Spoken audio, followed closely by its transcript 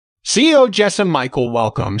CEO Jessa Michael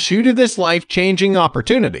welcomes you to this life-changing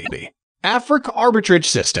opportunity. Africa Arbitrage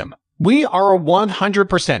System. We are a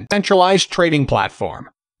 100% centralized trading platform,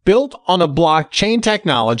 built on a blockchain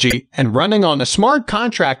technology and running on a smart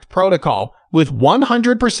contract protocol with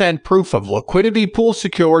 100% proof of liquidity pool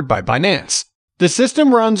secured by Binance. The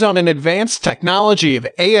system runs on an advanced technology of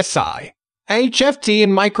ASI, HFT,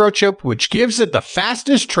 and microchip, which gives it the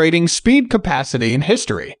fastest trading speed capacity in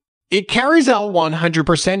history. It carries out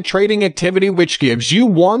 100% trading activity, which gives you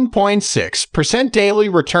 1.6% daily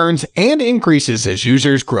returns and increases as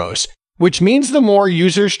users grows, which means the more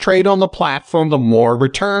users trade on the platform, the more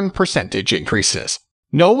return percentage increases.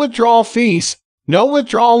 No withdrawal fees, no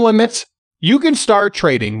withdrawal limits. You can start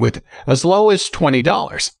trading with as low as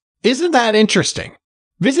 $20. Isn't that interesting?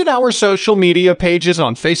 Visit our social media pages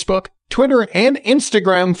on Facebook, Twitter, and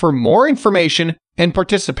Instagram for more information and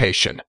participation.